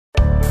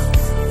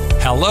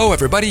Hello,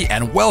 everybody,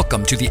 and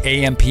welcome to the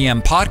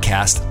AM/PM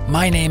podcast.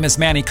 My name is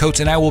Manny Coats,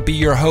 and I will be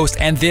your host,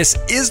 and this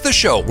is the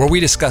show where we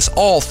discuss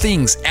all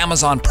things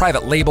Amazon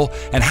private label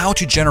and how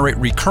to generate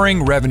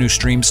recurring revenue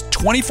streams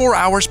 24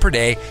 hours per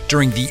day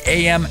during the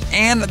AM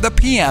and the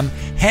PM,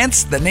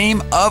 hence the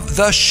name of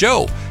the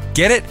show.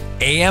 Get it?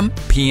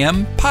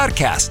 AM/PM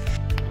podcast.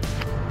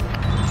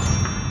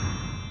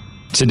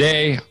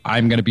 Today,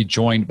 I'm going to be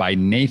joined by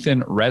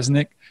Nathan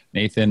Resnick.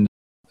 Nathan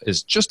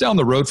is just down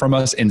the road from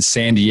us in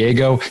San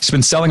Diego. He's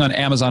been selling on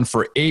Amazon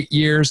for 8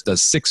 years,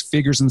 does 6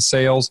 figures in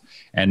sales,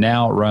 and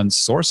now runs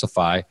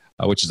Sourcify,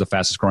 which is the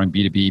fastest growing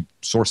B2B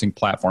sourcing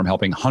platform,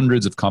 helping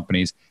hundreds of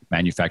companies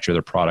manufacture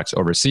their products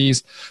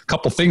overseas. A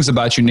couple things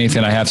about you,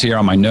 Nathan, I have here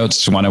on my notes.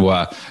 Just want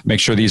to make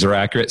sure these are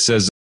accurate. It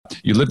says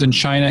you lived in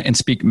China and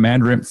speak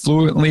Mandarin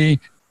fluently,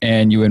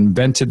 and you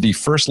invented the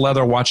first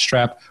leather watch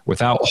strap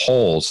without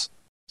holes.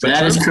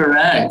 That is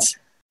correct.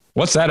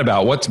 What's that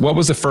about? What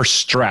was the first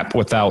strap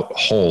without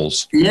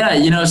holes?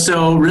 Yeah,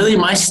 so really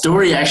my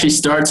story actually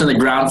starts on the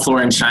ground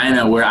floor in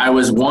China, where I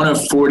was one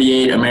of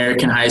 48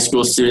 American high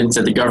school students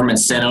that the government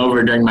sent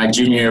over during my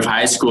junior year of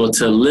high school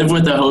to live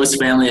with a host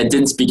family that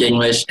didn't speak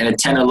English and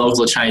attend a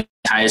local Chinese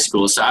high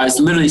school. So I was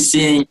literally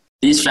seeing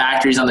these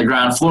factories on the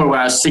ground floor when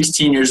I was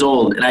 16 years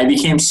old. And I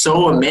became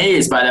so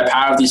amazed by the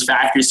power of these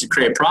factories to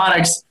create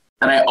products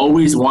that I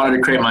always wanted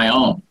to create my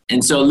own.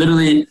 And so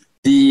literally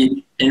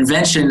the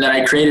invention that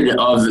I created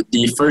of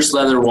the first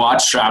leather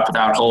watch strap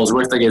without holes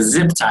worked like a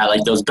zip tie,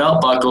 like those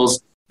belt buckles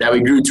that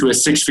we grew to a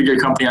 6-figure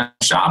company on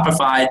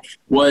Shopify,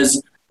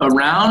 was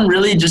around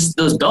really just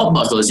those belt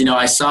buckles.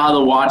 I saw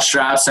the watch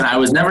straps, and I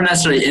was never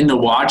necessarily into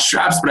watch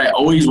straps, but I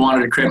always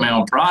wanted to create my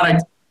own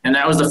product. And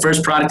that was the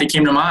first product that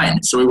came to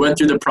mind. So we went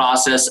through the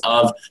process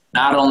of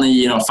not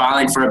only,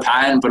 filing for a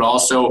patent, but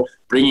also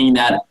bringing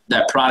that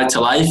product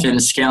to life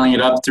and scaling it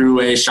up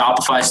through a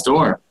Shopify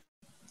store.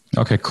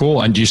 Okay,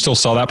 cool. And do you still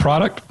sell that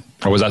product?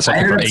 Or was that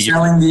something for 8 years? I ended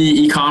up selling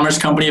the e-commerce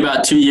company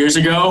about 2 years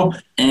ago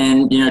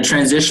and,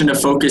 transitioned to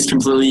focus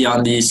completely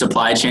on the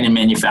supply chain and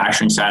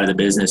manufacturing side of the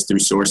business through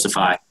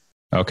Sourcify.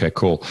 Okay,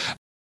 cool.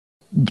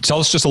 Tell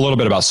us just a little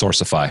bit about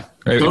Sourcify.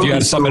 If you had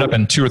to sum it up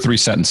in 2 or 3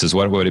 sentences,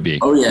 what would it be?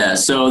 Oh, yeah.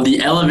 So the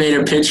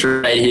elevator pitch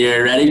right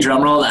here. Ready?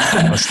 Drum roll.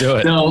 Let's do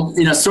it. So,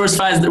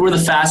 Sourcify, we're the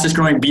fastest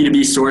growing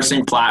B2B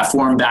sourcing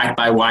platform backed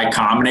by Y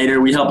Combinator.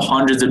 We help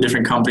hundreds of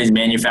different companies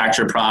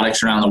manufacture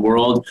products around the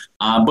world,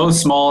 both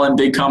small and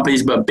big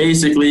companies. But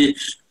basically,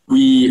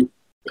 we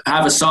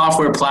have a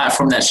software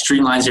platform that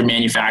streamlines your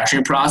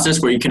manufacturing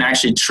process where you can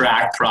actually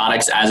track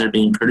products as they're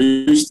being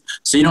produced.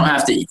 So you don't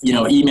have to,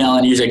 email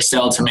and use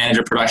Excel to manage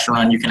a production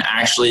run. You can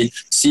actually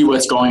see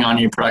what's going on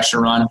in your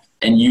production run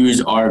and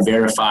use our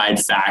verified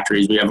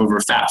factories. We have over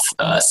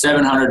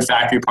 700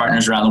 factory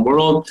partners around the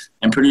world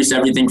and produce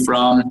everything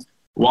from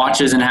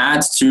watches and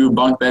hats to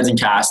bunk beds and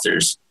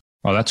casters.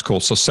 Oh, that's cool.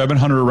 So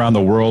 700 around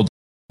the world.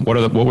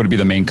 What would be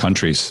the main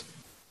countries?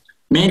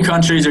 Main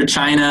countries are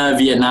China,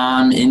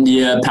 Vietnam,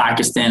 India,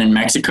 Pakistan, and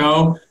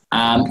Mexico.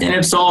 And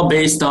it's all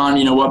based on,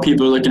 what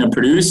people are looking to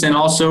produce and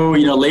also,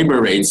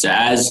 labor rates.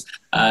 As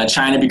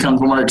China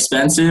becomes more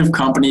expensive,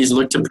 companies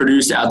look to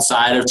produce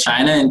outside of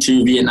China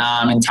into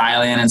Vietnam and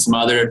Thailand and some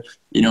other,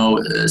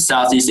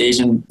 Southeast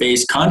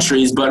Asian-based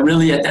countries. But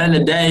really, at the end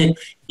of the day,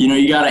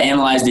 you got to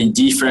analyze the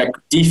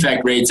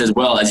defect rates as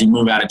well as you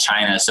move out of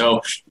China. So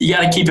you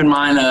got to keep in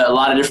mind a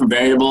lot of different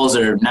variables.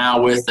 Or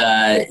now with,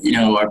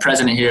 our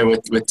president here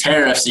with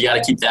tariffs, you got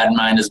to keep that in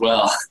mind as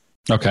well.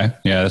 Okay.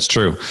 Yeah, that's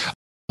true.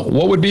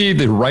 What would be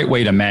the right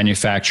way to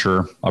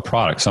manufacture a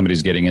product?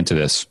 Somebody's getting into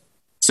this.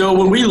 So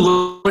when we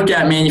look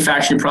at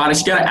manufacturing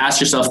products, you got to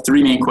ask yourself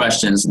 3 main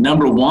questions.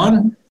 Number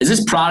 1, is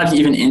this product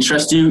even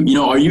interest you?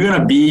 Are you going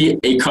to be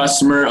a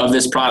customer of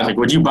this product? Like,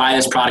 would you buy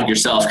this product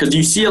yourself? Because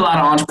you see a lot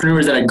of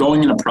entrepreneurs that are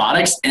going into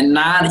products and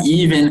not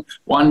even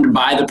wanting to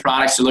buy the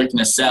products they're looking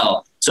to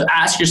sell. So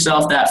ask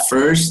yourself that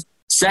first.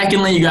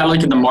 Secondly, you got to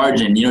look at the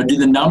margin. Do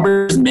the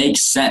numbers make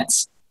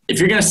sense? If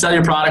you're going to sell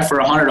your product for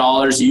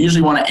 $100, you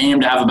usually want to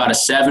aim to have about a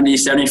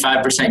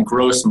 75%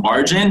 gross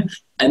margin.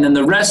 And then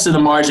the rest of the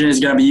margin is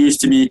going to be used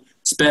to be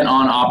spent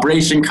on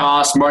operation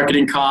costs,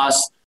 marketing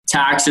costs,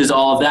 taxes,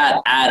 all of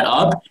that add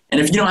up. And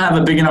if you don't have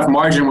a big enough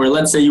margin where,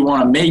 let's say you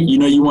want to make,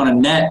 you want to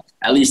net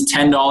at least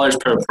 $10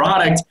 per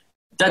product,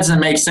 that doesn't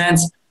make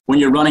sense when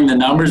you're running the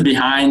numbers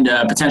behind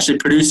potentially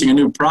producing a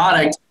new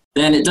product,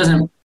 then it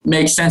doesn't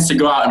make sense to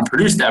go out and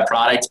produce that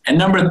product. And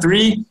number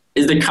 3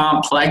 is the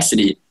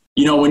complexity.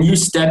 When you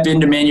step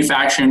into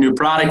manufacturing a new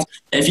product,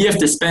 if you have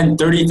to spend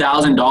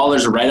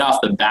 $30,000 right off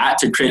the bat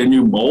to create a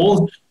new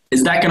mold,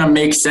 is that going to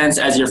make sense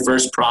as your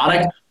first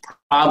product?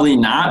 Probably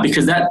not,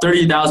 because that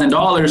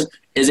 $30,000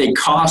 is a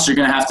cost you're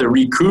going to have to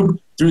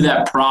recoup through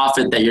that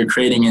profit that you're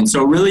creating. And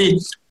so really,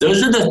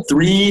 those are the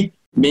 3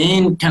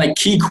 main kind of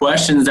key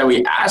questions that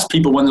we ask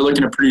people when they're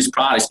looking to produce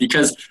products,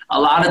 because a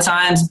lot of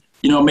times,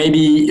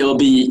 maybe it'll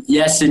be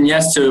yes and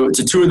yes to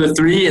 2 of the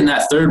 3, and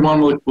that third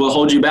one will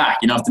hold you back.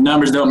 If the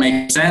numbers don't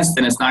make sense,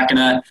 then it's not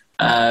going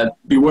to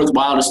be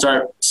worthwhile to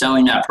start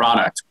selling that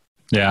product.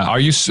 Yeah. Are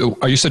you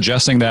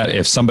suggesting that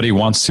if somebody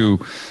wants to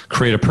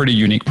create a pretty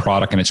unique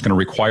product and it's going to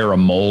require a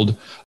mold,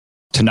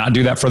 to not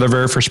do that for their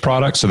very first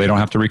product so they don't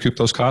have to recoup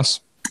those costs?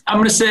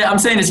 I'm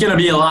saying it's going to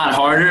be a lot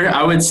harder.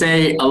 I would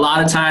say a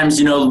lot of times,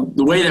 the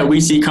way that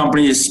we see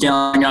companies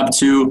scaling up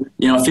to,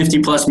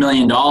 $50+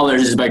 million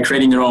is by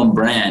creating their own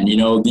brand.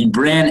 The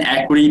brand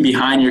equity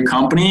behind your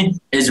company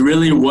is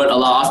really what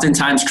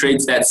oftentimes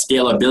creates that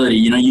scalability.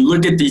 You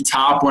look at the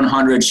top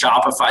 100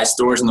 Shopify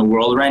stores in the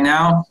world right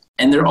now,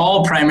 and they're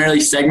all primarily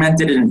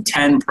segmented in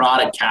 10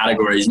 product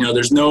categories.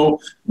 There's no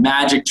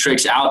magic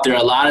tricks out there.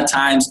 A lot of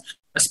times,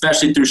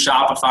 especially through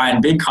Shopify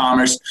and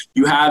BigCommerce,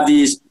 you have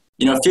these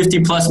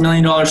 $50+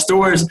 million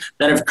stores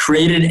that have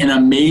created an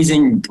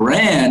amazing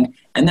brand,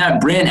 and that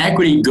brand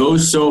equity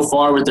goes so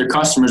far with their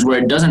customers where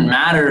it doesn't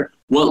matter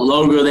what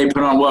logo they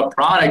put on what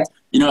product.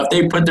 If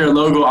they put their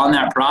logo on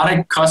that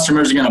product,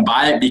 customers are going to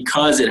buy it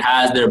because it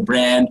has their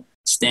brand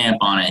stamp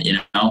on it.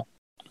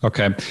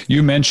 Okay.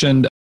 You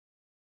mentioned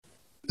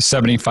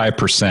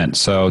 75%.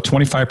 So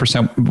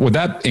 25%, would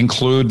that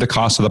include the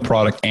cost of the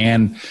product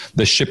and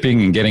the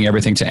shipping and getting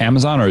everything to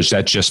Amazon, or is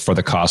that just for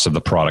the cost of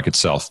the product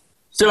itself?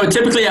 So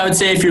typically I would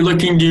say if you're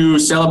looking to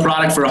sell a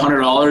product for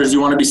 $100, you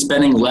want to be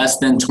spending less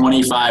than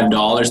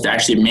 $25 to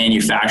actually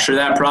manufacture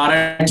that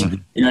product.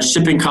 Mm-hmm.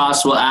 Shipping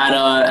costs will add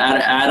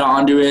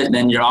on to it.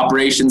 Then your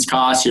operations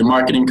costs, your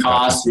marketing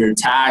costs, your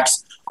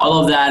tax,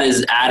 all of that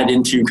is added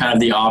into kind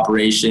of the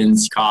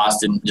operations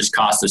cost and just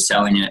cost of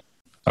selling it.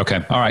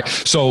 Okay. All right.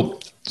 So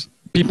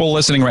people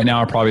listening right now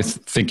are probably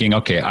thinking,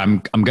 okay,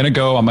 I'm going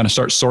to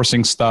start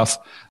sourcing stuff.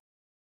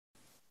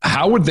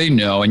 How would they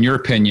know, in your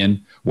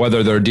opinion,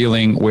 whether they're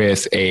dealing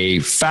with a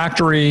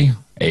factory,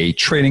 a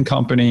trading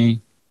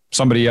company,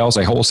 somebody else,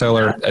 a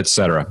wholesaler, et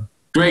cetera?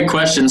 Great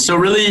question. So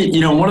really,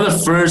 one of the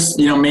first,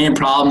 main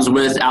problems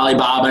with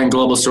Alibaba and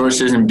global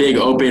sources and big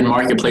open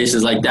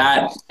marketplaces like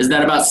that is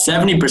that about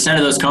 70% of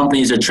those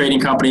companies are trading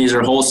companies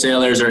or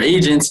wholesalers or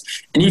agents,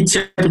 and you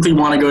typically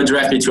want to go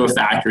directly to a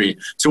factory.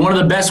 So one of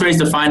the best ways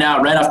to find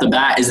out right off the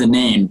bat is the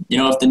name.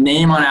 If the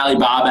name on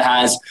Alibaba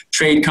has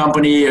trade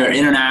company or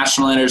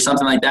international in it or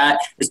something like that,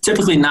 it's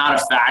typically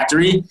not a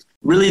factory.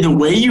 Really, the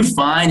way you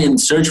find and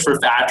search for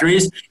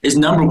factories is,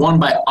 number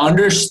one, by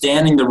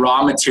understanding the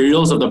raw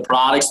materials of the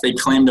products they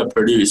claim to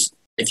produce.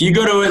 If you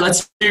go to it, let's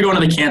say you're going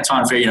to the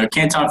Canton Fair.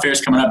 Canton Fair is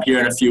coming up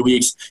here in a few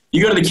weeks.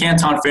 You go to the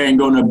Canton Fair and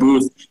go in a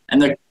booth,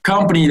 and the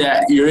company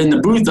that you're in the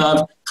booth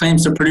of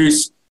claims to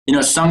produce,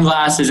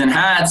 sunglasses and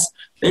hats.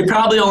 They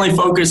probably only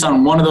focus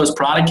on one of those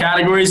product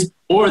categories,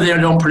 or they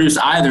don't produce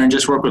either and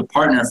just work with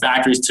partner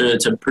factories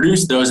to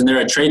produce those, and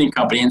they're a trading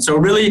company. And so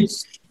really,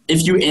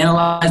 if you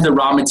analyze the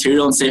raw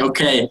material and say,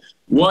 okay,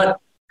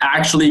 what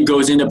actually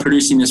goes into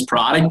producing this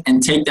product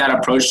and take that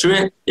approach to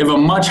it, you have a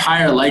much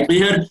higher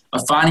likelihood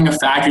of finding a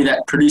factory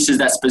that produces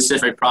that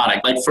specific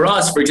product. Like for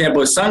us, for example,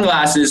 with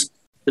sunglasses,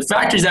 the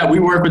factories that we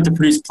work with to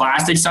produce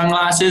plastic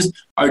sunglasses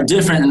are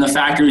different than the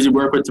factories we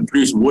work with to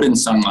produce wooden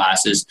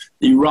sunglasses.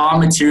 The raw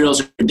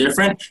materials are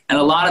different, and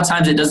a lot of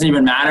times it doesn't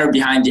even matter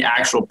behind the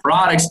actual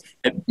products.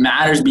 It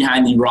matters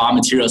behind the raw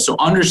materials. So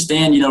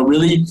understand,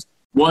 really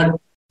what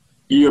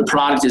your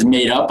product is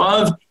made up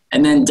of,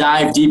 and then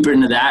dive deeper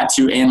into that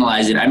to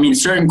analyze it. I mean,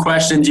 certain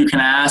questions you can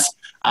ask.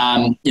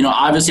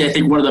 Obviously, I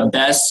think one of the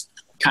best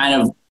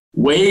kind of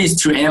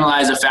ways to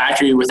analyze a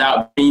factory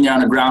without being there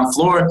on the ground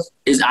floor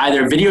is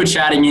either video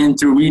chatting in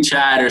through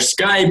WeChat or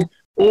Skype,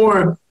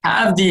 or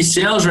have the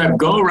sales rep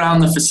go around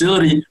the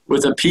facility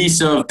with a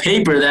piece of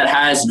paper that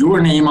has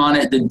your name on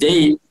it, the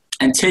date,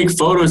 and take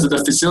photos of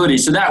the facility.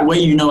 So that way,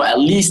 at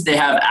least they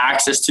have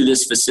access to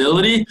this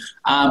facility.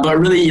 But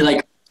really,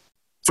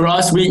 for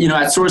us, we,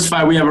 at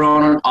Sourcify, we have our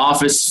own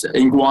office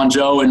in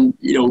Guangzhou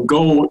and,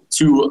 go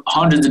to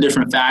hundreds of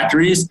different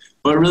factories.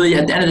 But really,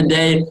 at the end of the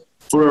day,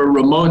 for a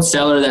remote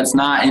seller that's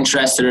not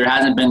interested or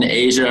hasn't been to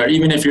Asia, or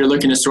even if you're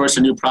looking to source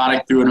a new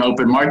product through an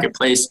open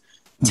marketplace,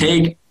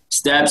 take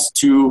steps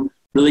to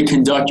really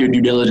conduct your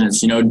due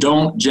diligence.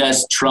 Don't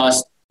just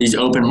trust these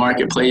open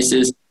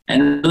marketplaces.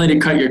 And really, to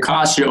cut your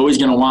costs, you're always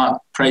going to want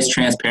price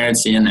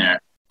transparency in there.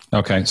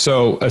 Okay.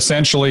 So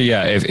essentially,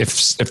 yeah,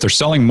 if they're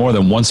selling more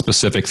than one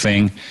specific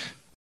thing,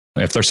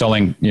 if they're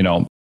selling,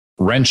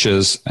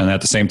 wrenches and at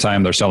the same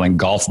time they're selling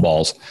golf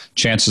balls,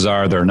 chances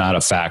are they're not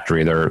a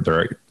factory.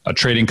 They're a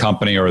trading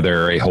company or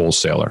they're a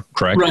wholesaler,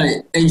 correct? Right.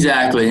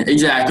 Exactly.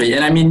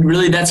 And I mean,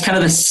 really, that's kind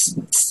of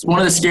one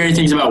of the scary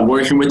things about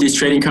working with these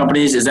trading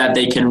companies is that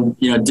they can,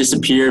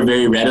 disappear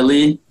very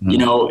readily,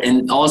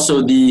 and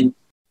also the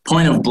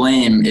point of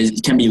blame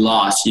can be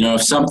lost.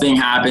 If something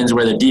happens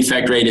where the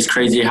defect rate is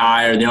crazy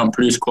high or they don't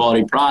produce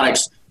quality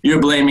products,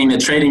 you're blaming the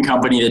trading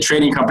company. The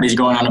trading company is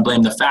going on to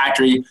blame the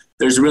factory.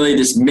 There's really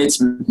this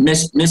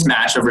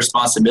mismatch of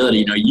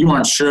responsibility. You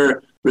aren't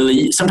sure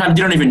really. Sometimes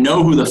you don't even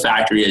know who the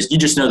factory is. You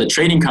just know the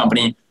trading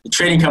company. The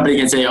trading company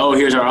can say, oh,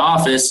 here's our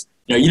office.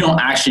 You don't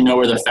actually know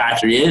where the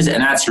factory is.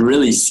 And that's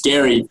really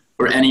scary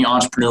for any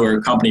entrepreneur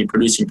or company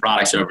producing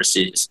products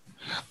overseas.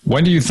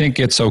 When do you think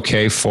it's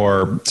okay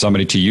for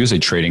somebody to use a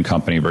trading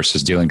company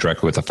versus dealing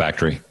directly with a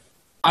factory?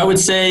 I would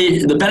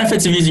say the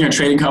benefits of using a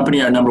trading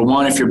company are, number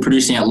one, if you're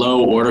producing at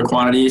low order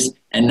quantities.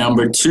 And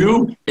number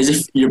two is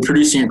if you're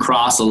producing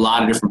across a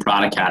lot of different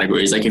product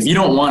categories. Like if you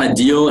don't want to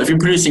deal, if you're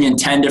producing in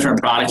 10 different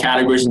product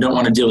categories and don't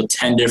want to deal with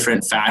 10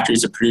 different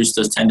factories to produce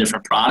those 10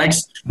 different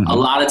products, a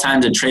lot of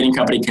times a trading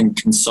company can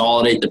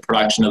consolidate the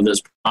production of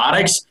those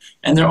products.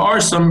 And there are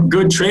some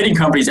good trading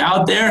companies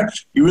out there.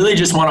 You really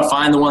just want to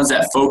find the ones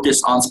that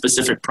focus on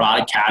specific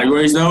product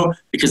categories though,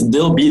 because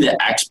they'll be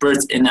the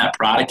experts in that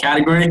product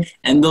category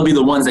and they'll be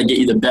the ones that get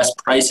you the best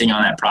pricing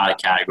on that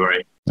product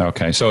category.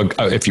 Okay. So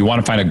if you want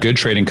to find a good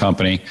trading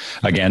company,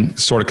 again,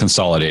 sort of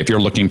consolidate. If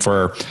you're looking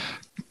for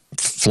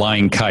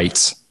flying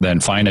kites, then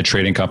find a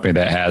trading company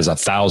that has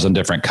 1,000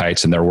 different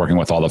kites and they're working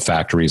with all the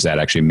factories that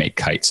actually make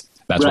kites.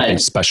 That's what they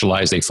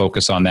specialize. They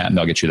focus on that and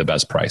they'll get you the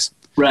best price.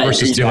 Right.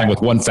 Versus dealing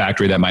with one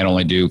factory that might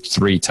only do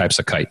 3 types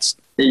of kites.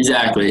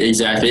 Exactly.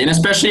 And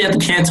especially at the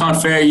Canton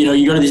Fair,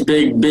 you go to these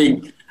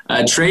big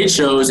trade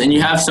shows and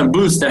you have some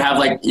booths that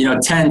have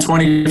 10,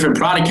 20 different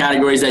product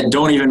categories that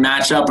don't even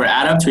match up or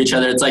add up to each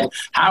other. It's like,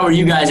 how are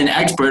you guys an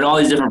expert in all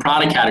these different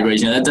product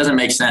categories? That doesn't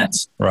make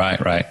sense.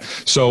 Right.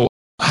 So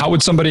how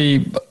would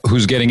somebody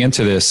who's getting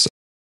into this,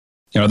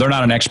 they're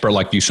not an expert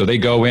like you. So they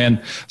go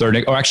in, they're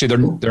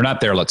not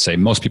there. Let's say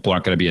most people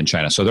aren't going to be in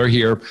China. So they're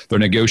here, they're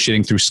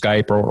negotiating through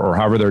Skype or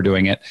however they're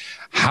doing it.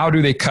 How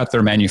do they cut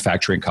their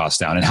manufacturing costs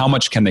down? And how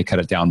much can they cut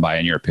it down by,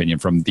 in your opinion,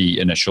 from the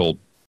initial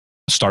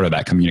start of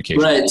that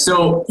communication? Right.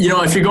 So,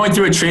 if you're going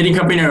through a trading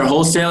company or a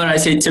wholesaler, I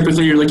say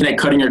typically you're looking at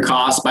cutting your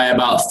costs by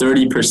about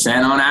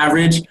 30% on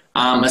average.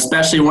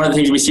 Especially one of the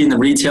things we see in the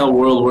retail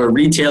world where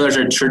retailers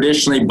are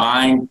traditionally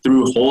buying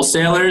through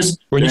wholesalers.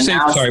 When you say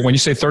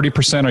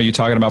 30%, are you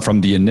talking about from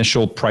the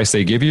initial price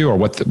they give you or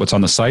what's on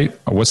the site?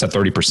 Or what's that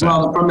 30%?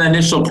 Well, from the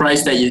initial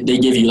price that they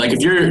give you. Like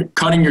if you're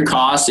cutting your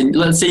costs and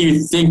let's say you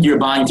think you're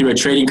buying through a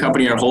trading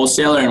company or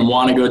wholesaler and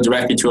want to go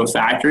directly to a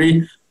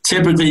factory,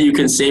 typically you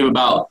can save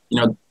about,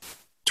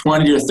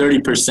 20 to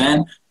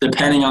 30%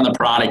 depending on the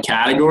product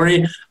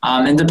category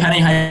and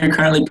depending how you're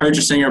currently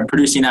purchasing or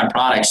producing that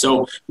product.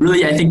 So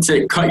really, I think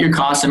to cut your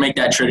costs and make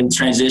that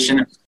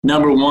transition,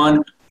 number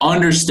one,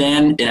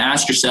 understand and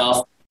ask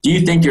yourself, do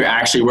you think you're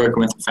actually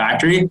working with a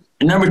factory?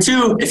 And number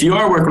two, if you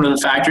are working with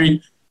a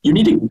factory, you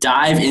need to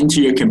dive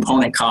into your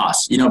component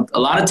costs. A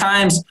lot of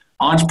times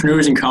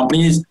entrepreneurs and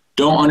companies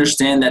don't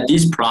understand that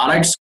these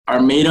products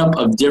are made up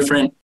of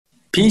different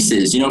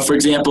pieces. For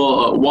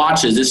example,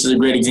 watches. This is a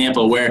great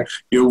example where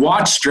your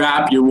watch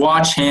strap, your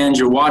watch hands,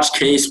 your watch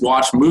case,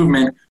 watch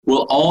movement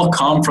will all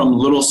come from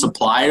little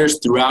suppliers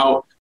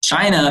throughout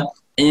China.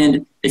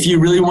 And if you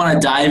really want to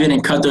dive in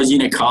and cut those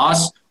unit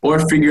costs or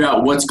figure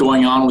out what's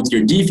going on with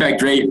your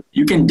defect rate,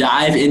 you can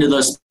dive into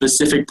those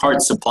specific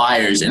parts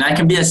suppliers. And that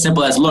can be as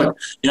simple as, look,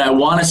 I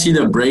want to see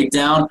the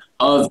breakdown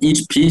of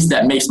each piece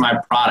that makes my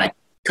product.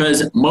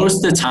 Because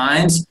most of the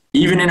times,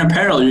 even in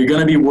apparel, you're going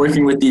to be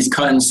working with these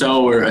cut and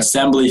sew or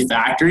assembly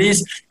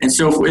factories. And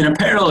so in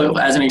apparel,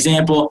 as an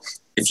example,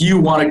 if you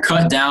want to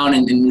cut down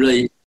and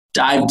really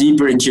dive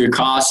deeper into your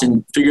costs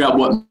and figure out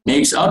what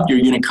makes up your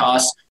unit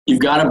costs, you've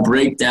got to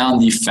break down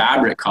the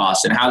fabric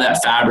costs and how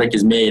that fabric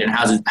is made and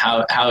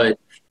how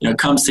it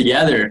comes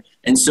together.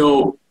 And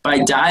so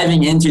by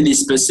diving into these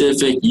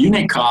specific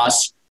unit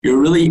costs, you're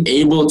really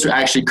able to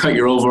actually cut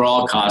your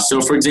overall costs.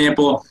 So for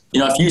example,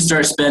 if you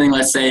start spending,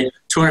 let's say,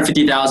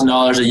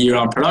 $250,000 a year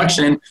on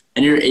production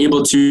and you're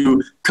able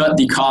to cut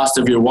the cost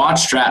of your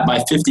watch strap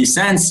by 50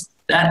 cents,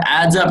 that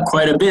adds up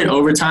quite a bit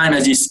over time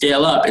as you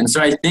scale up. And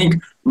so I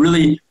think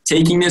really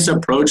taking this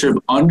approach of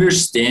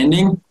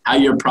understanding how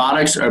your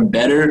products are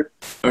better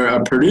or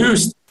are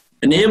produced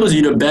enables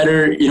you to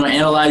better,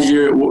 analyze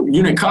your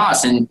unit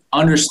costs and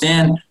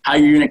understand how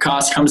your unit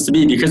cost comes to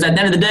be. Because at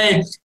the end of the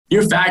day,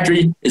 your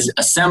factory is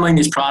assembling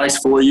these products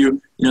for you.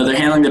 They're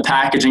handling the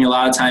packaging a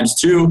lot of times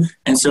too.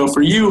 And so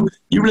for you,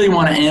 you really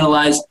want to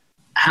analyze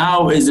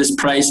how is this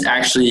price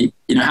actually,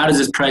 how does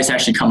this price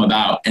actually come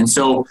about? And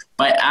so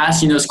by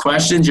asking those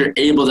questions, you're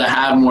able to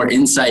have more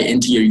insight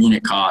into your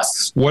unit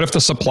costs. What if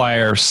the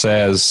supplier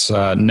says,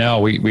 no,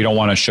 we don't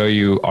want to show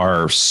you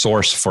our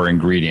source for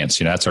ingredients.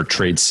 That's our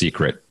trade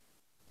secret.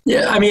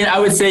 Yeah, I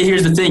would say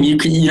here's the thing.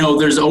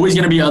 There's always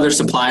going to be other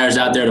suppliers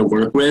out there to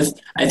work with.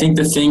 I think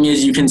the thing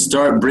is you can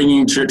start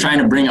trying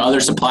to bring other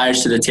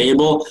suppliers to the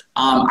table.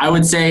 I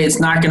would say it's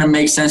not going to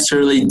make sense to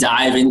really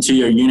dive into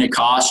your unit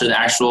costs or the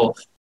actual,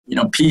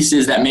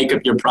 pieces that make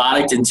up your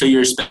product until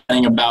you're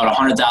spending about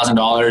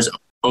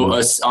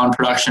 $100,000 on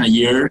production a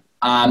year.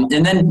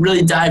 And then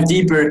really dive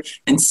deeper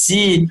and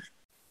see,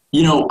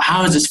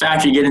 how is this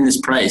factory getting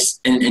this price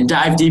and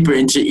dive deeper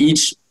into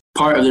each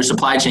part of their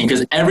supply chain,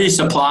 because every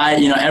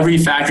every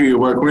factory you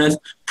work with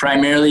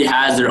primarily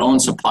has their own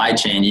supply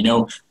chain.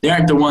 They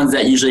aren't the ones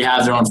that usually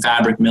have their own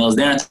fabric mills.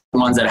 They aren't the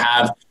ones that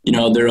have,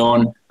 their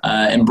own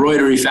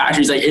embroidery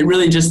factories. Like it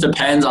really just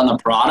depends on the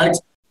product,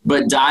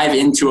 but dive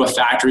into a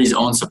factory's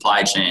own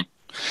supply chain.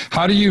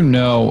 How do you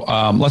know,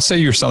 let's say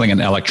you're selling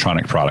an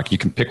electronic product. You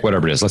can pick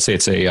whatever it is. Let's say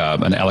it's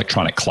an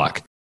electronic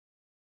clock.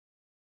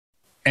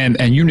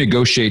 and you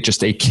negotiate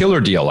just a killer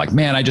deal. Like,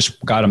 man, I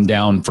just got them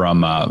down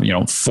from,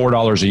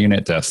 $4 a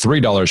unit to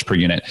 $3 per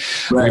unit.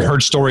 Right. We've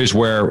heard stories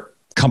where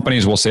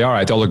companies will say, all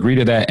right, they'll agree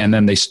to that. And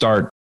then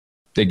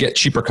they get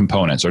cheaper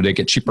components or they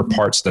get cheaper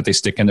parts that they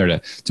stick in there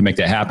to make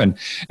that happen.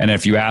 And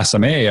if you ask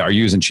them, hey, are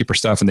you using cheaper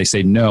stuff? And they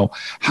say no,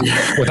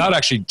 without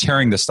actually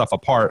tearing the stuff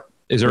apart,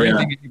 is there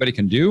anything anybody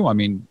can do? I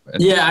mean,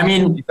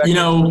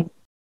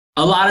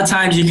 a lot of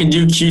times you can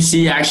do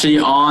QC actually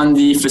on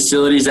the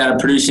facilities that are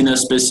producing those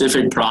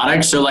specific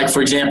products. So like,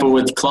 for example,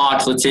 with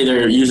clocks, let's say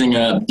they're using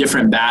a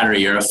different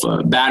battery or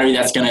a battery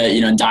that's going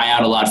to, die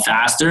out a lot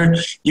faster.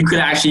 You could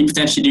actually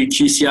potentially do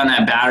QC on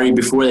that battery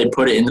before they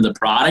put it into the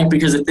product.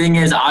 Because the thing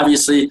is,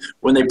 obviously,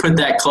 when they put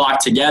that clock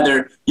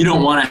together, you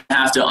don't want to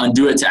have to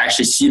undo it to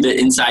actually see the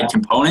inside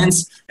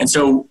components. And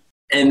so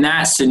in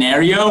that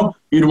scenario,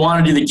 you'd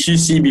want to do the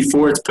QC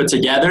before it's put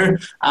together.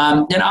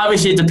 And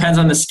obviously it depends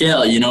on the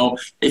scale.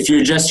 If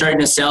you're just starting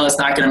to sell, it's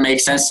not going to make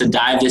sense to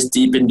dive this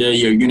deep into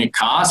your unit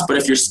cost. But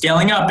if you're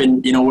scaling up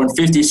and, when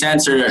 50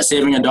 cents or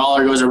saving $1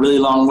 goes a really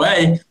long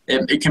way,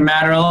 it can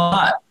matter a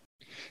lot.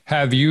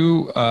 Have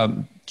you,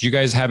 do you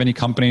guys have any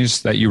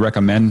companies that you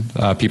recommend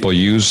people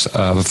use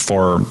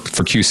for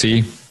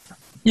QC?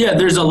 Yeah,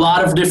 there's a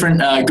lot of different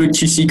good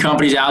QC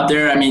companies out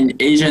there. I mean,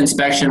 Asia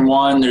Inspection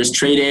One, there's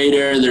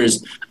Tradeator,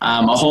 there's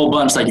a whole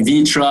bunch like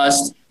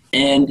V-Trust.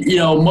 And,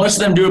 most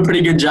of them do a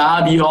pretty good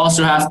job. You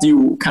also have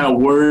to kind of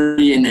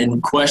worry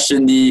and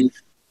question the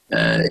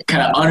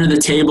kind of under the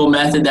table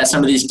method that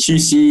some of these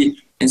QC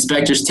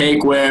inspectors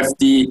take, where if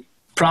the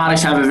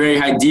products have a very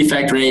high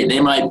defect rate, they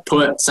might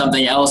put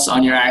something else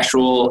on your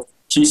actual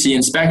QC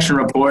inspection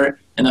report,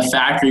 and the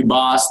factory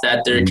boss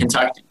that they're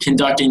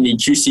conducting the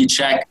QC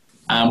check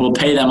will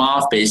pay them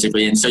off,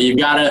 basically. And so you've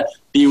got to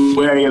be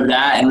wary of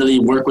that and really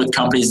work with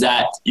companies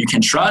that you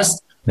can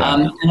trust.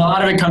 And a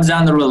lot of it comes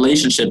down to the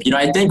relationship.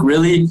 I think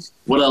really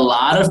what a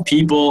lot of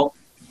people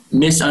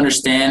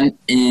misunderstand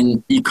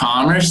in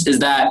e-commerce is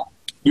that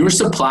your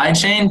supply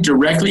chain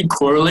directly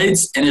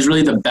correlates and is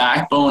really the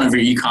backbone of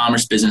your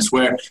e-commerce business,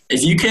 where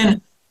if you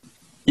can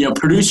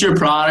produce your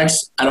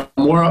products at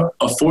a more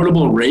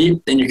affordable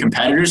rate than your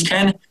competitors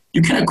can,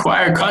 you can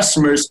acquire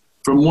customers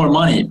for more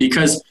money.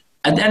 Because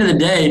at the end of the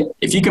day,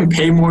 if you can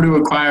pay more to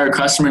acquire a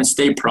customer and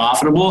stay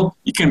profitable,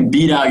 you can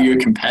beat out your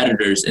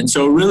competitors. And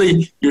so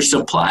really your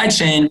supply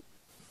chain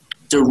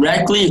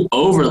directly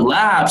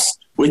overlaps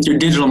with your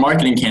digital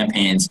marketing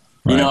campaigns.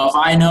 Right. If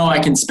I know I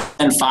can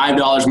spend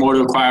 $5 more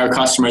to acquire a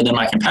customer than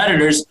my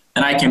competitors,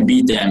 then I can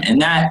beat them.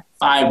 And that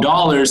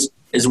 $5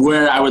 is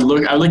where I would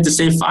like to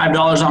save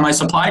 $5 on my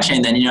supply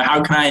chain. Then,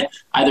 how can I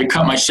either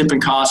cut my shipping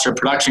costs or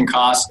production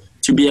costs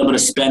to be able to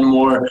spend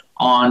more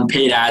on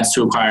paid ads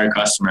to acquire a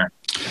customer?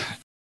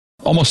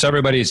 Almost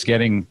everybody's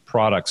getting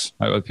products.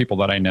 People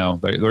that I know,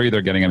 they're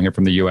either getting them here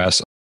from the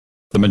U.S.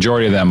 The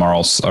majority of them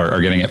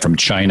are getting it from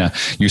China.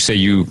 You say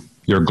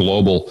you're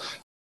global.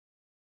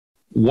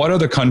 What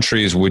other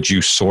countries would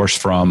you source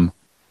from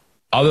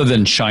other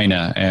than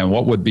China? And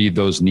what would be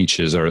those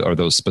niches or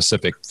those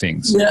specific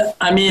things? Yeah,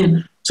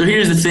 so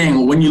here's the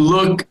thing. When you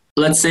look,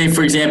 let's say,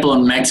 for example,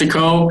 in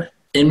Mexico,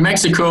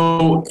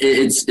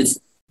 it's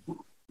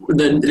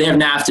they have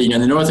NAFTA.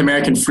 The North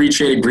American Free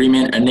Trade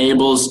Agreement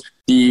enables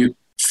the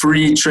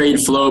free trade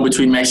flow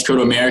between Mexico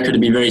to America to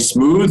be very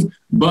smooth.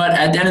 But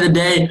at the end of the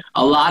day,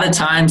 a lot of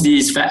times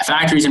these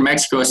factories in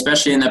Mexico,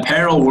 especially in the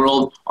apparel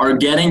world, are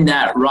getting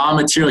that raw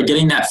material,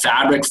 getting that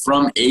fabric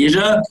from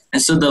Asia.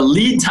 And so the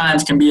lead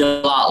times can be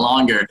a lot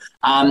longer.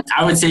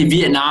 I would say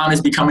Vietnam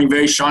is becoming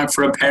very strong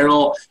for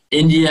apparel.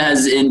 India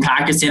and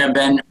Pakistan have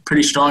been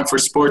pretty strong for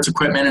sports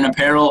equipment and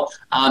apparel.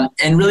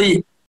 And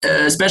really,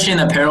 especially in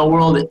the apparel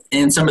world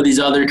and some of these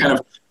other kind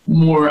of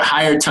more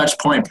higher touch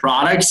point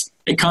products,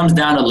 it comes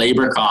down to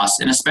labor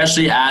costs. And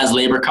especially as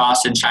labor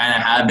costs in China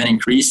have been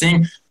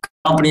increasing,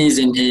 companies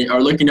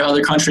are looking to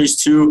other countries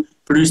to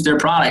produce their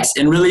products.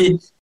 And really,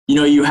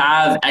 you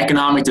have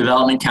economic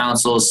development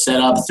councils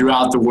set up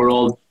throughout the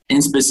world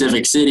in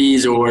specific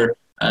cities or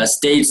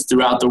states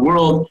throughout the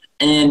world.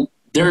 And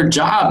their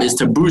job is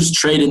to boost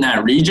trade in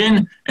that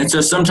region. And so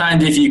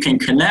sometimes if you can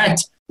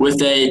connect with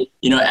a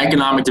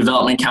economic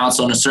development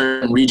council in a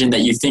certain region that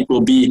you think will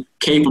be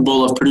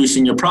capable of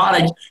producing your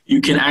product, you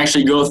can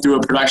actually go through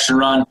a production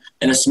run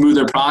in a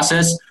smoother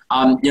process.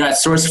 At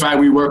Sourcify,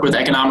 we work with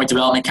economic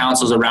development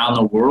councils around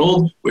the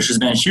world, which has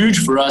been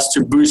huge for us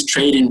to boost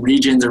trade in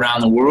regions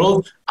around the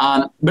world.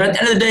 But at the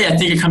end of the day, I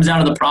think it comes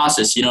down to the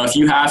process. If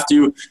you have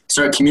to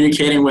start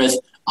communicating with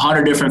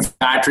 100 different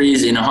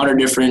factories in 100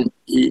 different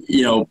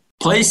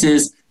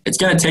places, it's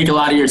going to take a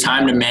lot of your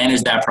time to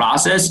manage that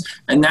process.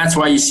 And that's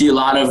why you see a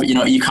lot of,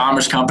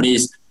 e-commerce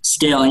companies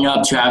scaling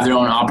up to have their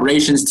own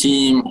operations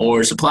team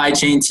or supply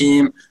chain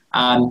team.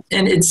 And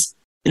it's,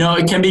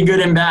 it can be good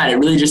and bad. It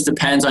really just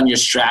depends on your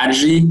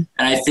strategy. And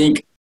I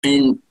think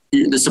in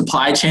the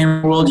supply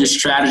chain world, your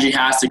strategy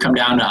has to come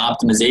down to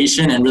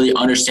optimization and really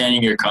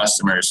understanding your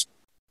customers.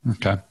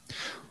 Okay.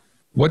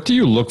 What do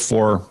you look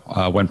for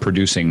when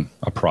producing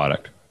a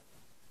product?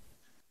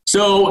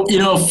 So,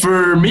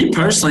 for me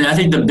personally, I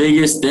think the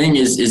biggest thing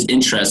is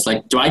interest.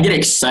 Like, do I get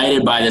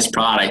excited by this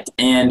product?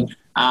 And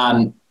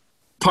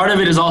part of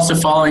it is also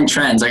following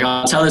trends. Like,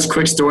 I'll tell this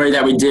quick story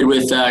that we did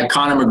with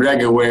Conor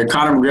McGregor, where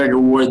Conor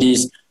McGregor wore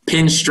these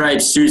pinstripe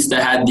suits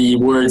that had the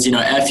words,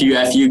 FU,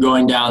 FU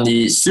going down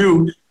the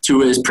suit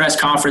to his press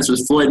conference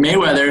with Floyd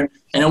Mayweather,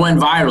 and it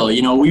went viral.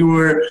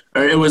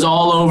 It was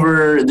all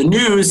over the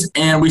news,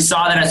 and we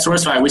saw that at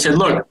Sourcify. We said,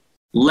 look,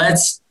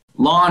 let's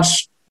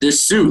launch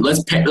this suit.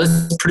 Let's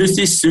produce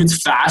these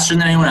suits faster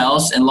than anyone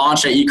else and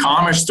launch an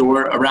e-commerce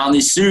store around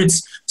these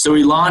suits. So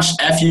we launched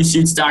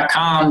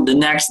fusuits.com the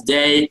next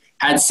day,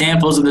 had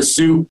samples of the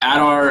suit at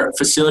our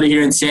facility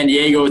here in San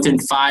Diego within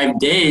 5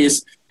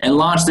 days, and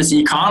launched this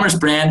e-commerce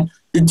brand.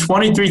 Did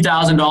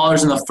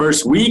 $23,000 in the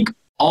first week,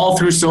 all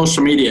through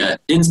social media.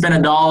 Didn't spend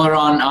 $1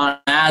 on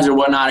ads or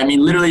whatnot. I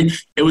mean, literally,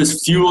 it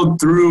was fueled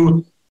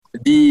through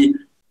the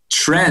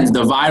trends,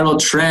 the viral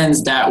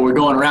trends that were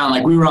going around.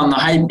 Like, we were on the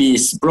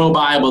Hypebeast, Bro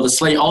Bible, The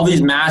Slate, all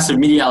these massive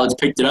media outlets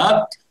picked it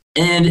up.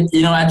 And, at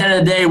the end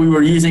of the day, we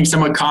were using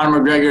some of Conor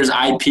McGregor's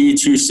IP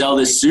to sell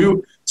this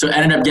suit. So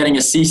ended up getting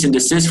a cease and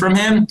desist from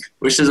him,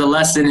 which is a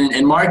lesson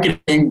in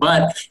marketing.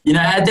 But,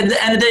 at the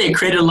end of the day, it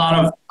created a lot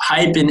of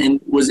hype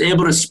and was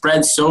able to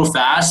spread so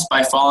fast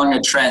by following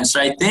a trend. So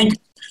I think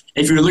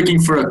if you're looking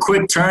for a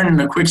quick turn and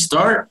a quick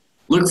start,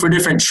 look for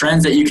different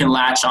trends that you can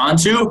latch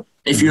onto.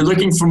 If you're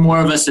looking for more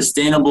of a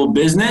sustainable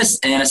business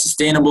and a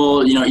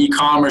sustainable,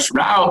 e-commerce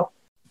route,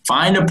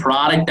 find a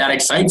product that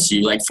excites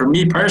you. Like, for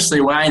me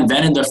personally, when I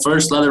invented the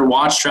first leather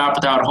watch strap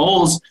without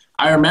holes,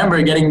 I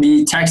remember getting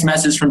the text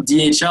message from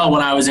DHL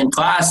when I was in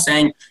class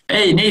saying,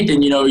 hey,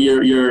 Nathan,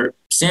 your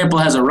sample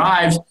has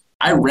arrived.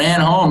 I ran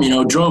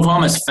home, drove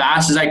home as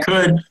fast as I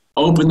could,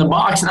 opened the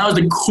box, and that was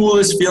the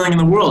coolest feeling in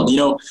the world.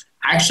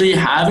 Actually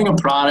having a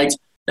product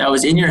that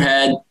was in your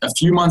head a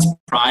few months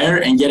prior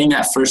and getting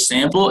that first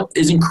sample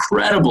is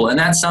incredible. And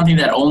that's something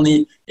that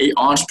only an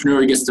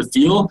entrepreneur gets to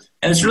feel.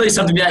 And it's really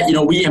something that,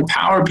 we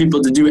empower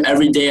people to do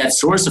every day at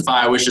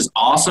Sourcify, which is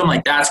awesome.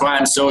 Like, that's why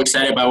I'm so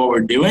excited by what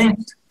we're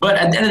doing. But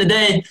at the end of the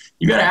day,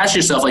 you got to ask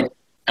yourself, like,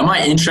 am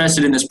I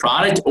interested in this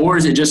product, or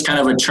is it just kind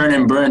of a churn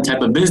and burn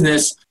type of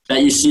business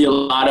that you see a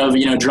lot of,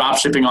 drop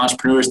shipping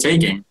entrepreneurs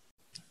taking?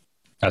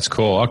 That's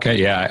cool.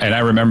 Okay. Yeah. And I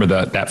remember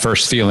that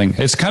first feeling.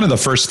 It's kind of the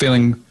first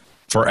feeling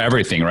for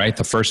everything, right?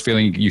 The first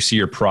feeling you see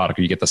your product,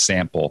 or you get the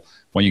sample,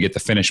 when you get the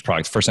finished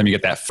product, first time you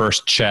get that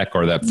first check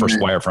or that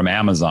first wire from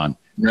Amazon,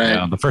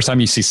 right? The first time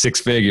you see 6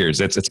 figures,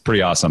 it's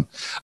pretty awesome.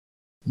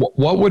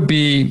 What would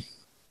be,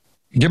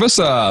 give us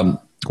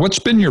what's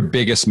been your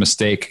biggest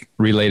mistake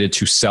related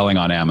to selling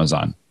on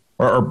Amazon,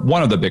 or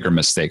one of the bigger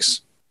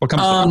mistakes? What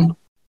comes to mind?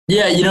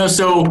 Yeah,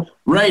 so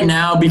right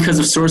now, because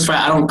of Sourcify,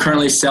 I don't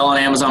currently sell on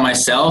Amazon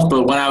myself,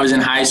 but when I was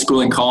in high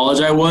school and college,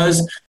 I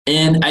was.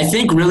 And I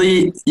think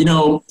really,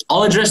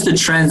 I'll address the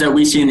trends that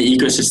we see in the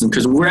ecosystem,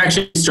 because we're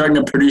actually starting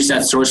to produce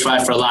at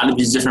Sourcify for a lot of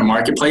these different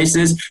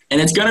marketplaces.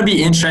 And it's going to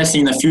be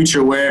interesting in the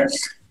future where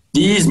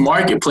these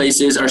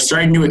marketplaces are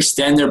starting to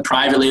extend their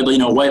private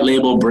label, white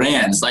label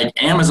brands. Like,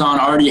 Amazon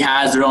already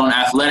has their own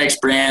athletics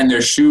brand,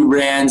 their shoe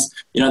brands.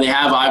 They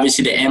have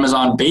obviously the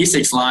Amazon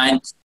Basics line.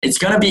 It's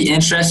going to be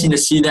interesting to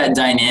see that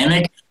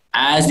dynamic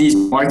as these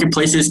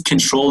marketplaces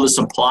control the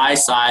supply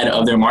side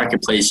of their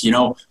marketplace.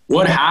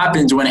 What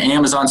happens when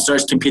Amazon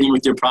starts competing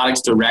with your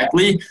products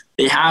directly?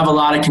 They have a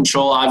lot of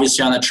control,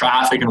 obviously, on the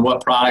traffic and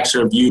what products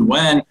are viewed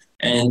when.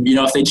 And,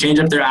 if they change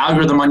up their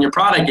algorithm on your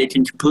product, it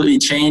can completely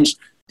change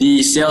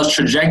the sales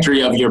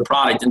trajectory of your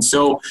product. And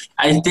so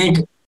I think,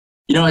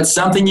 it's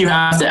something you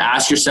have to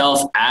ask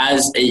yourself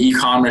as an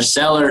e-commerce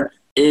seller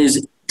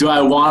is, do I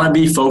want to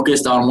be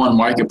focused on one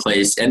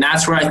marketplace? And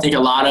that's where I think a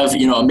lot of,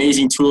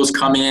 amazing tools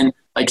come in,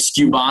 like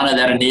Skubana,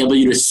 that enable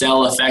you to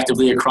sell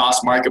effectively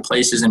across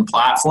marketplaces and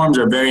platforms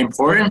are very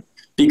important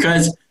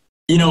because,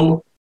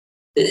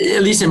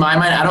 at least in my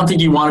mind, I don't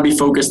think you want to be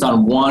focused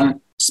on one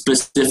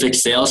specific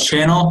sales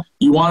channel.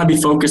 You want to be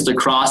focused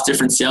across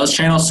different sales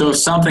channels. So if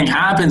something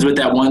happens with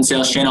that one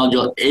sales channel,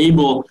 you're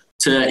able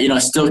to,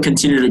 still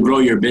continue to grow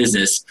your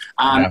business.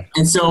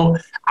 And so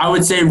I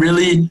would say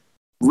really,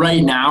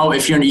 right now,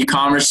 if you're an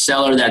e-commerce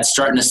seller that's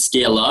starting to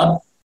scale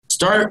up,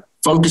 start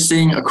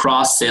focusing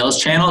across sales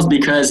channels,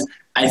 because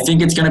I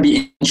think it's going to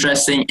be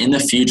interesting in the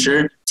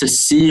future to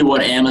see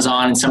what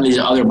Amazon and some of these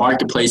other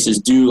marketplaces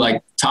do,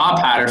 like Top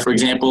Hatter, for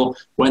example,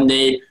 when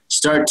they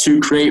start to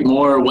create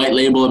more white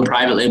label and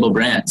private label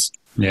brands.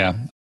 Yeah.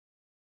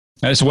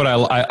 That's what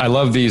I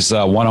love, these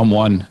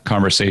one-on-one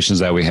conversations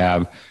that we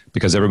have,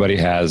 because everybody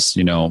has,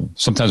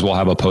 sometimes we'll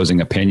have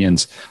opposing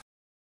opinions.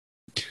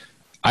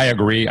 I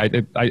agree.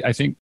 I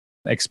think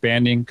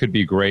expanding could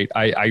be great.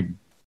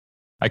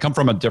 I come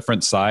from a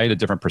different side, a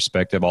different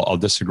perspective. I'll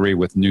disagree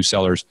with new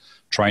sellers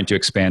trying to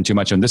expand too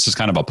much. And this is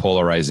kind of a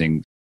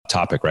polarizing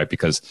topic, right?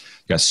 Because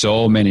you got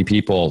so many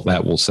people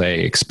that will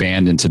say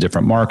expand into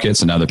different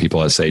markets, and other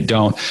people that say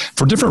don't,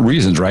 for different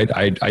reasons, right?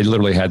 I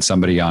literally had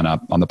somebody on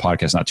the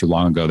podcast not too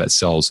long ago that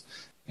sells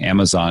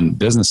Amazon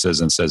businesses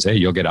and says, hey,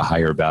 you'll get a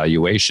higher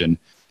valuation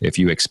if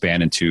you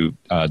expand into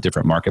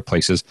different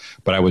marketplaces.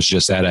 But I was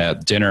just at a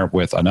dinner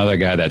with another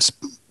guy that's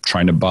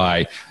trying to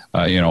buy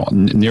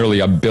nearly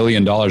 $1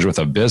 billion worth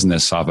of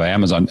business off of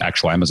Amazon,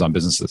 actual Amazon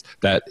businesses,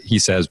 that he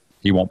says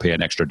he won't pay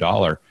an extra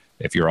dollar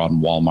if you're on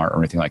Walmart or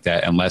anything like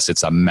that, unless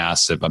it's a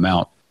massive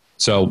amount.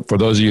 So for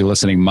those of you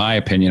listening, my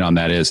opinion on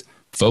that is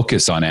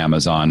focus on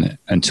Amazon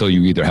until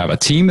you either have a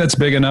team that's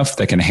big enough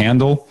that can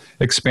handle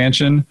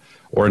expansion,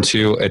 or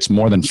until it's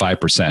more than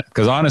 5%.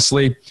 Because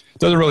honestly, it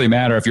doesn't really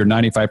matter if you're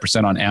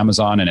 95% on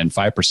Amazon and then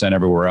 5%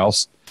 everywhere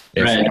else.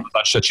 If Amazon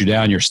shuts you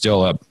down, you're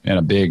still in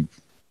a big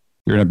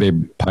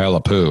pile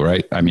of poo,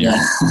 right? I mean,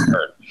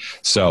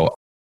 so,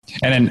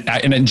 and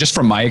then just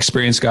from my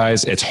experience,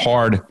 guys, it's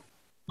hard.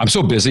 I'm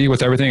so busy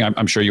with everything.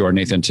 I'm sure you are,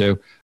 Nathan, too.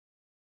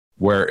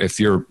 Where if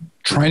you're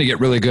trying to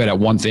get really good at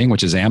one thing,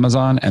 which is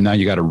Amazon, and now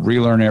you got to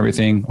relearn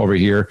everything over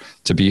here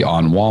to be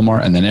on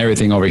Walmart, and then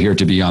everything over here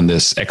to be on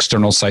this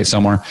external site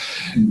somewhere,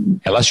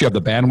 unless you have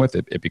the bandwidth,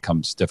 it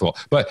becomes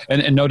difficult. But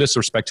and no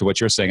disrespect to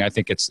what you're saying, I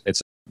think it's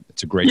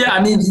a great. Yeah,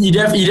 I mean, you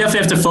definitely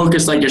have to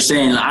focus, like you're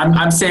saying.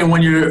 I'm saying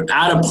when you're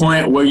at a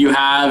point where you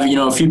have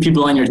a few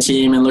people on your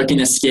team and looking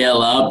to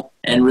scale up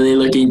and really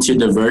looking to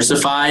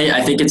diversify,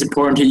 I think it's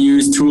important to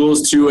use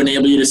tools to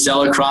enable you to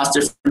sell across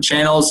different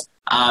channels.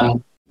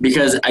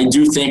 Because I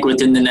do think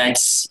within the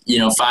next,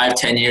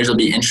 5-10 years, it'll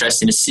be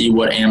interesting to see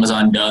what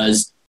Amazon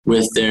does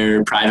with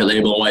their private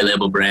label and white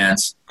label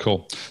brands.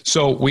 Cool.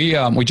 So we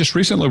just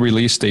recently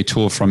released a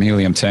tool from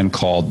Helium 10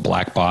 called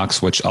Black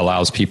Box, which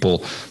allows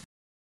people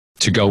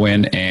to go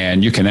in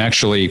and you can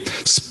actually,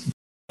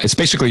 it's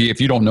basically, if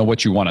you don't know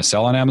what you want to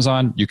sell on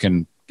Amazon,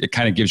 it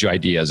kind of gives you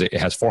ideas. It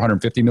has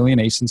 450 million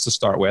ASINs to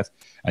start with.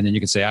 And then you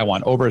can say, I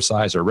want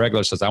oversized or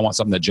regular size. I want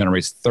something that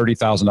generates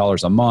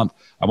 $30,000 a month.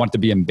 I want it to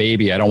be in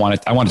baby. I want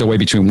it to weigh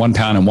between 1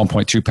 pound and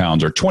 1.2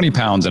 pounds, or 20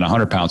 pounds and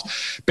 100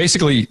 pounds.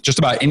 Basically, just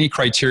about any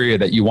criteria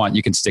that you want,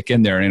 you can stick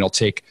in there, and it'll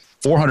take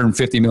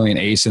 450 million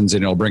ASINs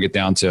and it'll bring it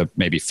down to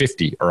maybe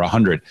 50 or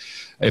 100.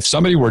 If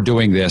somebody were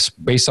doing this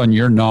based on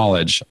your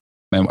knowledge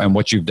and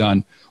what you've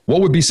done, what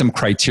would be some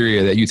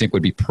criteria that you think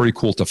would be pretty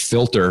cool to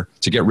filter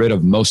to get rid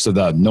of most of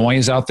the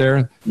noise out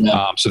there,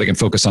 so they can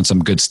focus on some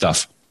good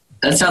stuff?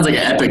 That sounds like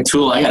an epic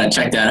tool. I got to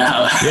check that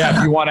out. Yeah,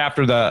 if you want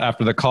after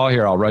the call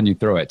here, I'll run you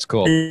through it. It's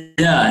cool.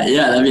 Yeah,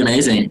 that'd be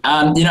amazing.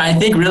 I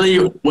think really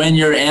when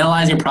you're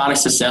analyzing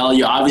products to sell,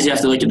 you obviously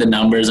have to look at the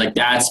numbers. Like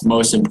that's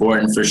most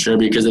important for sure,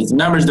 because if the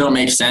numbers don't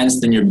make sense,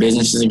 then your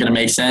business isn't going to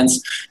make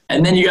sense.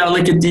 And then you got to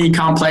look at the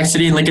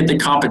complexity and look at the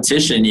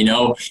competition.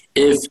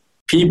 If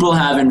people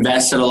have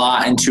invested a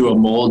lot into a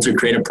mold to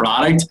create a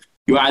product,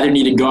 you either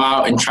need to go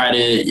out and try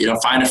to,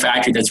 find a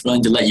factory that's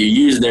willing to let you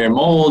use their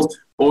mold,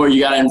 or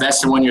you got to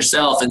invest in one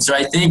yourself. And so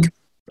I think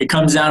it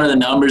comes down to the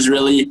numbers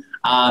really.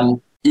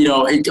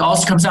 It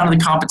also comes down to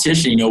the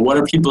competition. What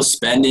are people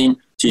spending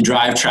to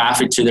drive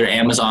traffic to their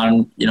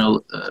Amazon,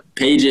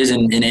 pages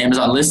and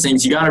Amazon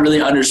listings? You got to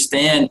really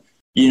understand,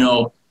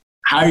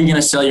 how are you going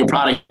to sell your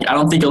product? I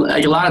don't think,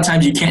 like a lot of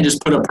times you can't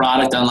just put a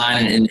product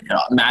online and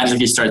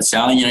magically start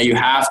selling. You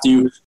have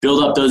to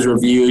build up those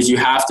reviews. You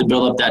have to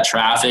build up that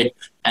traffic.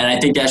 And I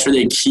think that's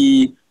really a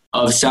key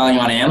of selling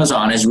on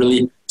Amazon, is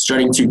really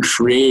starting to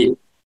create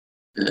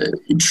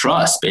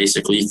trust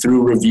basically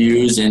through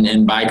reviews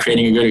and by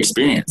creating a good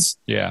experience.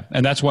 Yeah.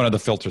 And that's one of the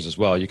filters as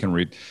well. You can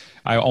read,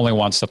 I only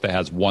want stuff that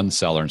has one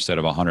seller instead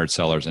of 100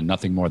 sellers, and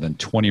nothing more than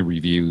 20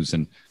 reviews.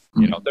 And,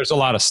 there's a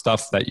lot of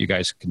stuff that you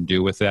guys can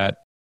do with that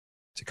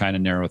to kind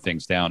of narrow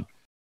things down.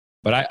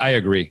 But I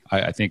agree.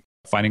 I think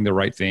finding the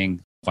right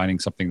thing, finding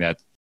something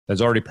that's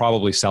already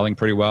probably selling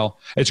pretty well.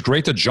 It's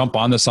great to jump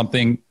onto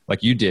something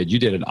like you did. You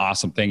did an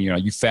awesome thing.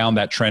 You found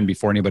that trend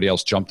before anybody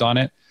else jumped on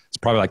it. It's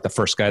probably like the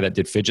first guy that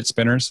did fidget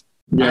spinners.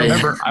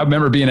 Yeah, I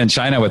remember being in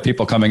China with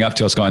people coming up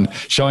to us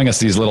showing us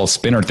these little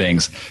spinner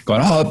things,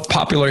 going, oh,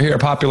 popular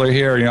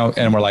here,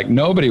 and we're like,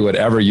 nobody would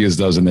ever use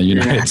those in the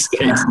United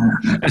States.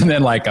 And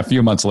then like a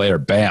few months later,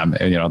 bam,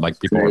 like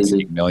people were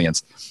making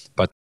millions.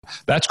 But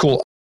that's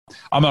cool.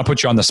 I'm going to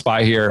put you on the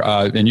spot here.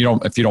 And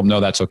if you don't know,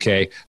 that's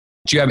okay.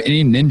 Do you have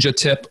any ninja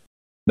tip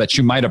that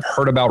you might have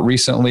heard about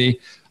recently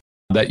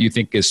that you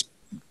think is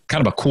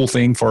kind of a cool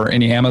thing for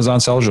any Amazon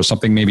sellers, or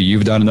something maybe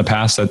you've done in the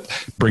past that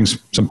brings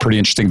some pretty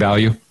interesting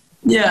value?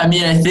 Yeah,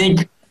 I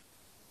think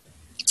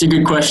it's a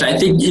good question. I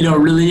think,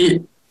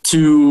 really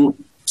to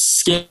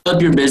scale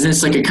up your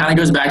business, like it kind of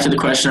goes back to the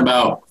question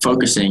about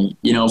focusing,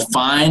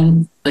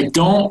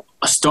 don't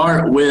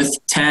start with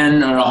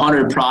 10 or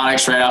 100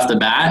 products right off the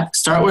bat.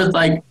 Start with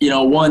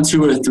 1,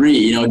 2, or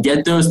 3,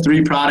 get those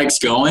 3 products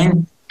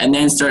going and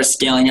then start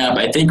scaling up.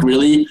 I think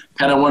really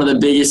kind of one of the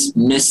biggest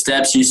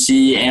missteps you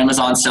see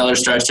Amazon sellers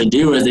start to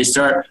do is they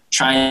start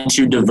trying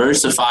to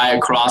diversify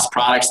across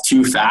products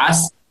too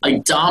fast,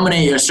 like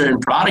dominate a certain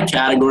product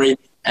category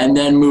and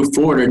then move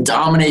forward, or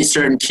dominate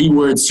certain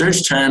keyword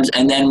search terms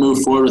and then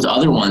move forward with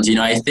other ones.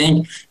 I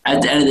think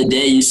at the end of the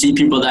day, you see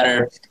people that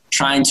are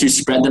trying to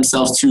spread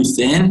themselves too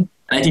thin.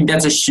 And I think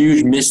that's a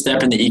huge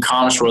misstep in the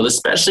e-commerce world,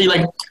 especially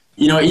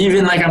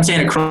even like I'm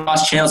saying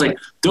across channels, like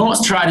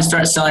don't try to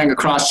start selling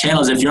across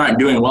channels if you aren't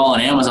doing well on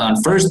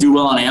Amazon. First do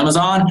well on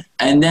Amazon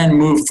and then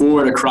move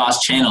forward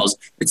across channels.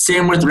 It's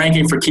same with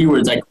ranking for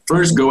keywords. Like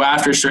first go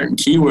after certain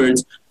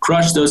keywords,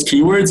 crush those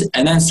keywords,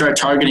 and then start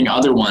targeting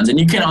other ones. And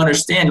you can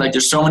understand, like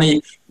there's so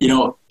many,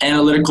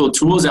 analytical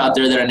tools out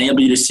there that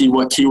enable you to see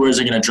what keywords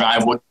are going to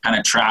drive what kind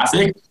of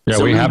traffic. Yeah,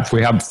 so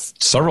we have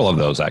several of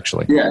those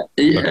actually. Yeah,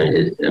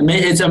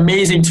 it's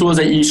amazing tools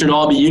that you should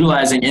all be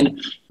utilizing.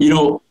 And,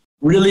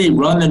 really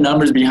run the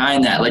numbers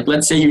behind that. Like,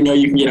 let's say, you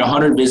can get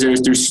 100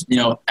 visitors through,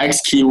 X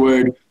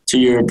keyword to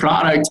your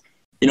product.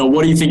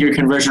 What do you think your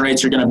conversion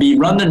rates are going to be?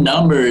 Run the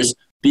numbers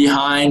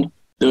behind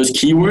those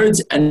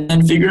keywords and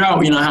then figure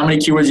out, how many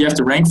keywords you have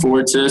to rank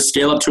for to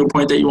scale up to a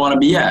point that you want to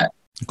be at.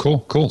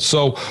 Cool.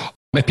 So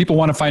if people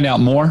want to find out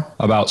more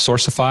about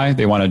Sourcify,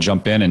 they want to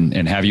jump in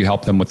and have you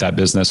help them with that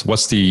business,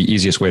 what's the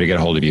easiest way to get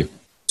a hold of you?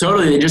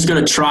 Totally. Just go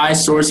to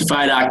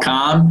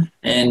trysourcify.com.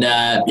 And,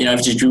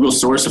 if you Google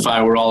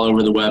Sourcify, we're all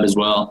over the web as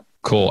well.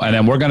 Cool. And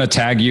then we're going to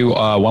tag you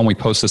when we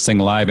post this thing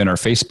live in our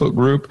Facebook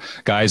group.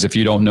 Guys, if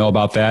you don't know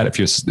about that, if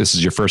this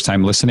is your first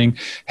time listening,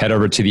 head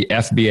over to the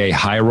FBA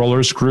High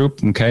Rollers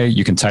group. Okay.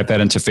 You can type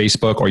that into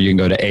Facebook, or you can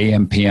go to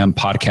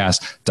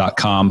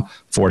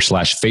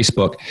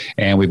ampmpodcast.com/Facebook.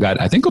 And we've got,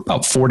 I think,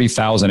 about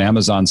 40,000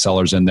 Amazon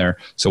sellers in there.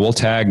 So we'll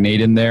tag Nate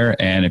in there.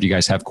 And if you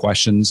guys have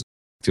questions,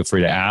 feel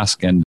free to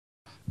ask. And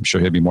I'm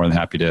sure he'll be more than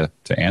happy to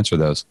answer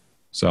those.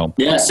 So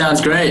yeah, sounds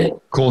great.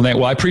 Cool, Nate.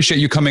 Well, I appreciate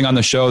you coming on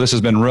the show. This has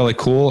been really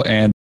cool.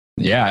 And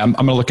yeah, I'm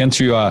going to look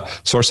into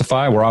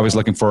Sourcify. We're always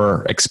looking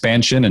for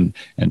expansion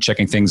and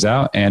checking things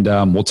out. And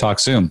we'll talk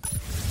soon.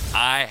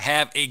 I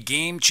have a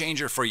game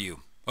changer for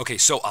you. Okay,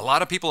 so a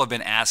lot of people have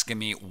been asking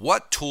me,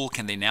 what tool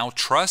can they now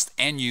trust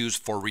and use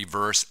for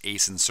reverse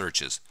ASIN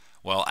searches?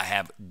 Well, I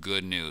have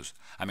good news.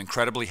 I'm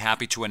incredibly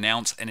happy to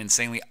announce an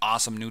insanely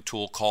awesome new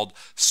tool called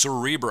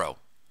Cerebro.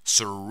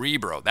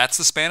 Cerebro, that's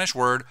the Spanish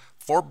word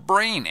for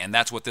brain, and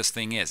that's what this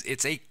thing is.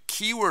 It's a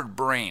keyword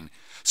brain.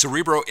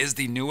 Cerebro is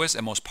the newest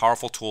and most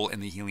powerful tool in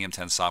the Helium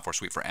 10 software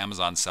suite for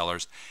Amazon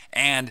sellers,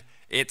 and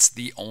it's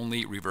the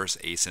only reverse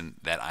ASIN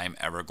that I'm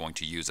ever going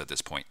to use at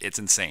this point. It's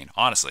insane.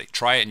 Honestly,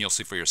 try it and you'll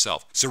see for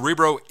yourself.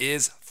 Cerebro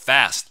is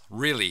fast,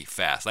 really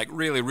fast, like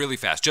really, really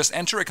fast. Just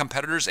enter a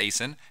competitor's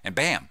ASIN and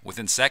bam,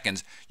 within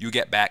seconds, you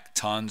get back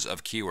tons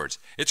of keywords.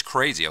 It's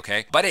crazy,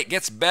 okay? But it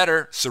gets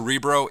better.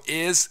 Cerebro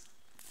is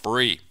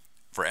free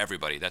for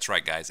everybody. That's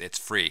right, guys. It's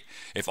free.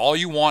 If all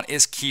you want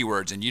is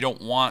keywords and you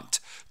don't want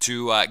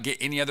to get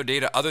any other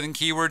data other than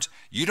keywords,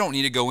 you don't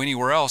need to go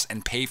anywhere else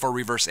and pay for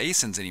reverse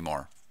ASINs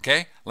anymore.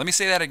 Okay? Let me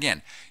say that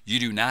again. You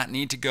do not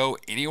need to go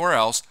anywhere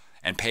else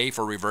and pay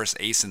for reverse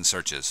ASIN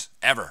searches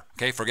ever.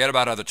 Okay? Forget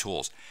about other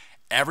tools.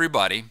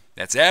 Everybody,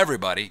 that's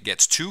everybody,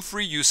 gets 2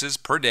 free uses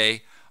per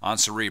day on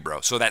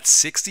Cerebro. So that's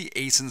 60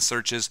 ASIN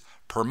searches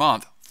per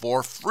month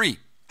for free.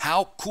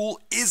 How cool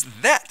is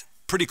that?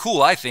 Pretty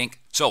cool, I think.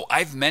 So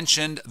I've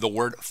mentioned the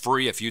word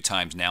free a few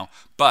times now,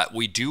 but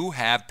we do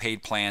have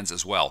paid plans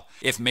as well.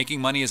 If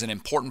making money is an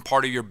important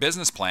part of your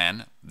business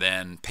plan,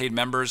 then paid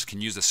members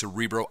can use the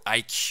Cerebro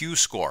IQ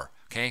score.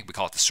 Okay, we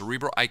call it the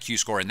Cerebro IQ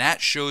score, and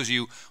that shows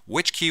you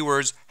which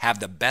keywords have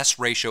the best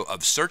ratio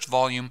of search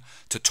volume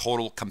to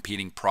total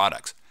competing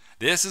products.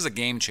 This is a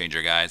game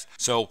changer, guys.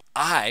 So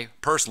I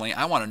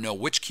want to know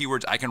which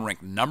keywords I can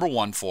rank number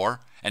 1 for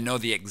and know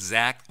the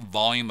exact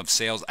volume of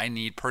sales I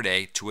need per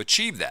day to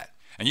achieve that.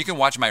 And you can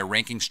watch my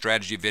ranking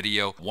strategy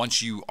video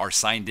once you are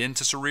signed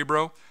into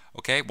Cerebro.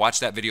 Okay, watch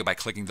that video by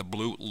clicking the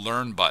blue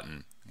Learn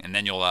button. And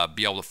then you'll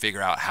be able to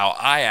figure out how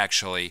I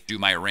actually do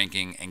my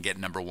ranking and get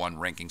number 1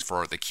 rankings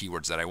for the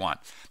keywords that I want.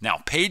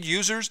 Now, paid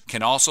users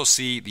can also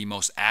see the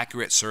most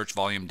accurate search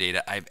volume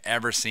data I've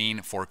ever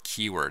seen for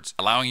keywords,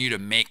 allowing you to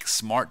make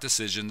smart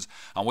decisions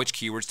on which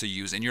keywords to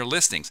use in your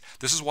listings.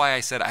 This is why I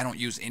said I don't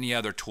use any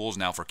other tools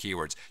now for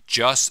keywords,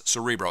 just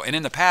Cerebro. And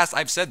in the past,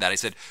 I've said that. I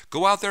said,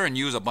 go out there and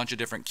use a bunch of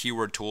different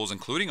keyword tools,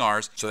 including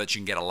ours, so that you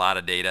can get a lot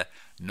of data.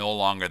 No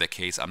longer the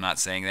case. I'm not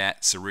saying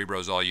that. Cerebro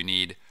is all you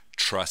need.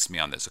 Trust me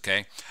on this,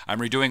 okay? I'm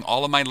redoing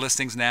all of my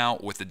listings now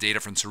with the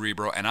data from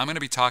Cerebro, and I'm going to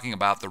be talking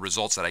about the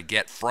results that I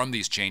get from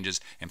these changes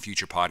in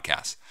future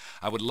podcasts.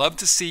 I would love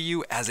to see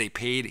you as a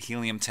paid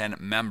Helium 10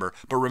 member,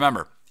 but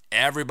remember,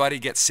 everybody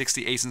gets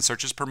 60 ASIN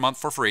searches per month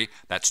for free.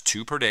 That's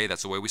 2 per day.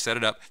 That's the way we set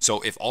it up.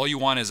 So if all you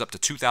want is up to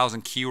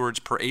 2,000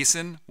 keywords per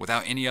ASIN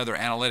without any other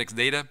analytics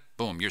data,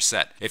 boom, you're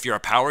set. If you're a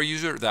power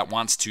user that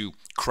wants to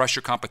crush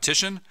your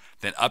competition,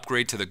 then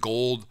upgrade to the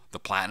gold, the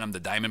platinum, the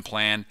diamond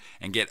plan,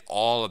 and get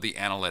all of the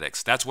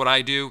analytics. That's what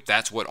I do.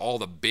 That's what all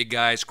the big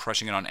guys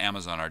crushing it on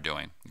Amazon are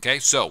doing. Okay,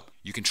 so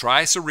you can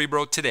try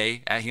Cerebro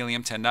today at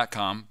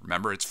helium10.com.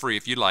 Remember, it's free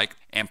if you'd like.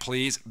 And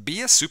please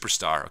be a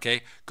superstar,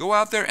 okay? Go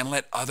out there and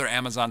let other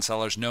Amazon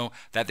sellers know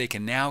that they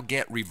can now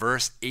get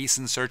reverse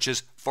ASIN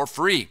searches for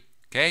free.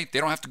 Okay,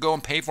 they don't have to go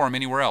and pay for them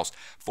anywhere else.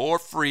 For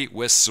free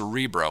with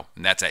Cerebro,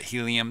 and that's at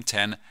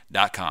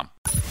helium10.com.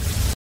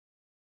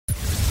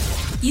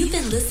 You've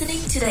been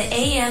listening to the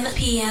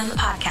AM/PM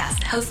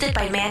podcast hosted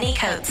by Manny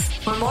Coats.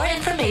 For more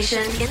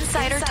information,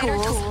 insider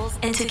tools,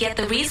 and to get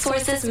the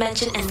resources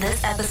mentioned in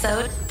this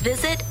episode,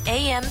 visit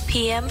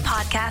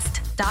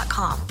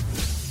ampmpodcast.com.